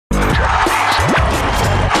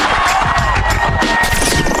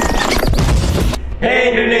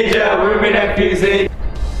Fusic.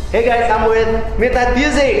 Hey guys, I'm with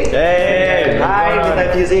Fusic. Hey. Hi,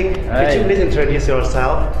 Fusic. Could you please introduce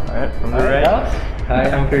yourself? Alright, from the right. Hi,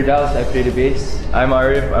 I'm Firdaus, I play the bass. I'm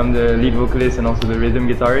Arif, I'm the lead vocalist and also the rhythm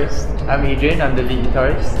guitarist. I'm Adrian, I'm the lead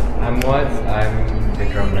guitarist. I'm Watts, I'm the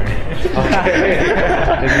drummer.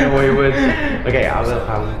 There's no way with. Okay, I will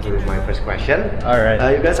come to my first question. Alright.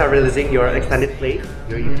 You guys are releasing your extended play,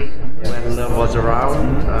 your EP, when Love Was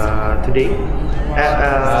Around today.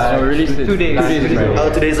 We released it 2 days.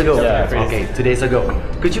 Oh, 2 days ago. Yeah. Okay, 2 days ago.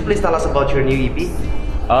 Could you please tell us about your new EP?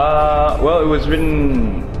 Well, it was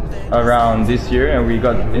written around this year and we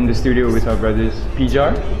got in the studio with our brothers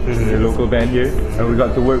Pijar, the local band here, and we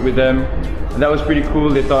got to work with them. And that was pretty cool.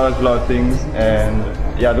 They taught us a lot of things, and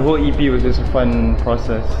yeah, the whole EP was just a fun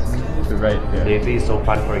process to write. Yeah. The EP is so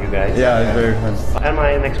fun for you guys. Yeah, it's very fun. And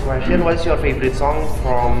my next question, what's your favorite song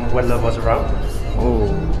from When Love Was Around?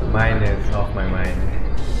 Oh, Mine is Off My Mind.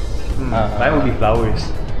 mine would be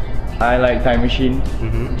Flowers. I like Time Machine.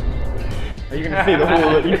 Are you gonna say the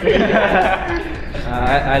whole EP?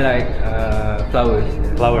 I like Flowers.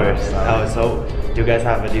 Flowers. Oh, so you guys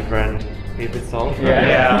have a different favorite song?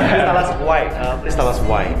 Yeah. Please tell us why. Please tell us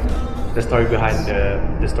why. The story behind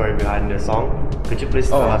the song. Could you please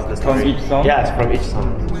tell us the story? From each song? Yes, from each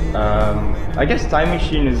song. I guess Time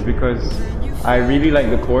Machine is because I really like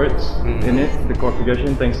the chords in it, the chord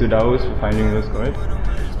progression, thanks to Daos for finding those chords.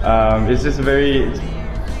 It's just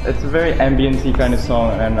it's a very ambiency kind of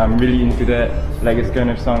song, and I'm really into that. Like, it's kind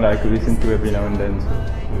of song that I could listen to every now and then. So,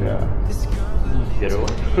 yeah. The other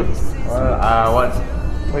one.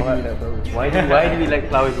 Why do we like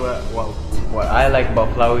Flowers? What I like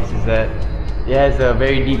about Flowers is that it has a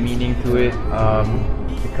very deep meaning to it,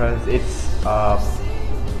 because it's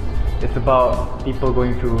about people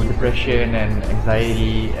going through depression and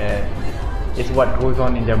anxiety, and it's what goes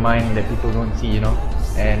on in their mind that people don't see, you know.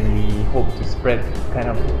 And we hope to spread kind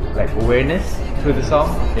of like awareness through the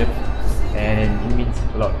song. Yep. And it means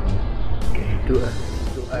a lot to me. Okay, to us.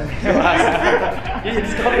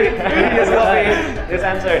 He's copying his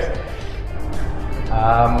answers.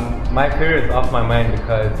 My career is Off My Mind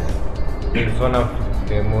because it's one of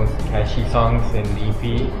the most catchy songs in the EP,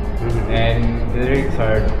 and the lyrics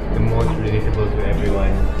are the most relatable to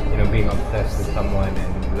everyone. You know, being obsessed with someone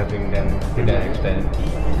and loving them to that extent,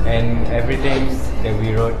 and everything that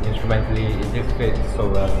we wrote instrumentally, it just fits so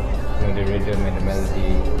well. You know, the rhythm and the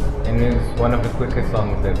melody, and it was one of the quickest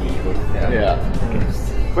songs that we wrote. Yeah.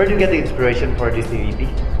 Where do you get the inspiration for this new EP?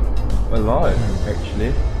 A lot,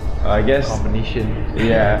 actually. I guess. Combination.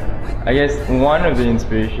 Yeah. I guess one of the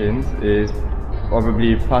inspirations is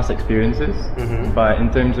probably past experiences, but in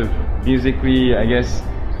terms of musically, I guess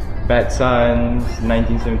Bad Sons,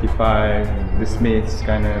 1975, The Smiths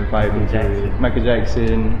kind of vibe into it. Michael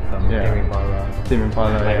Jackson, Tim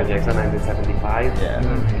Impala, Michael Jackson, 1975.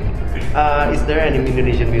 Yeah. Is there any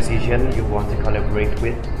Indonesian musician you want to collaborate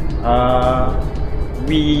with?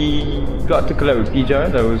 We got to collab with Pijar,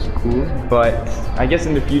 that was cool. But I guess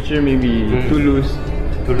in the future, maybe Tulus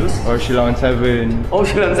or Sheila on 7. Oh,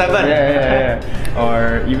 Sheila on 7. Yeah.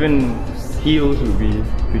 Or even Heels would be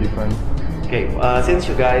pretty fun. Okay, since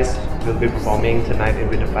you guys will be performing tonight in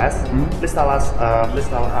With The Fest, please tell us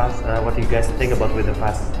what you guys think about With The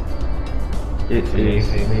Fest.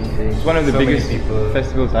 It's one of the biggest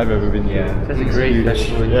festivals I've ever been to. Yeah, that's a great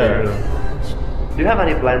festival. Yeah. Do you have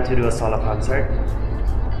any plan to do a solo concert?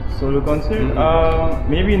 Solo concert?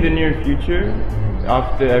 Maybe in the near future,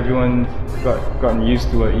 after everyone's gotten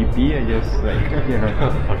used to our EP, I guess, like, you know,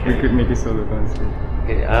 we could make a solo concert.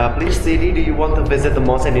 Okay, please city do you want to visit the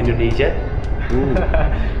most in Indonesia? Good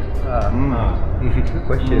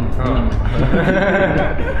question.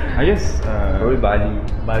 I guess Probably Bali.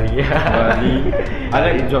 Bali. I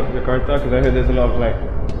like Jakarta because I heard there's a lot of like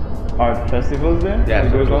art festivals there. Yeah,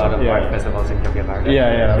 It there's goes a lot on. of art festivals in Jakarta.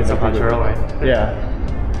 Yeah. It's so cultural, right? Yeah.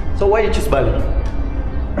 So why you choose Bali?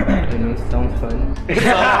 You know, it sounds fun.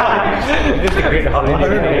 It's a great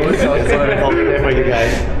holiday. It's a great holiday for you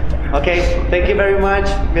guys. Okay, thank you very much,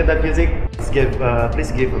 Fusic.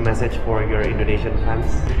 Please give a message for your Indonesian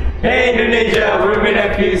fans. Hey Indonesia, we're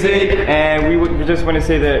Fusic, and we just want to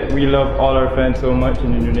say that we love all our fans so much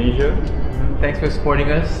in Indonesia. Thanks for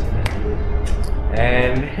supporting us,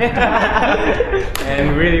 and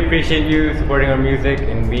and really appreciate you supporting our music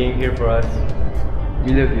and being here for us.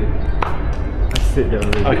 We love you. That's it,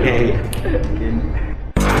 Okay.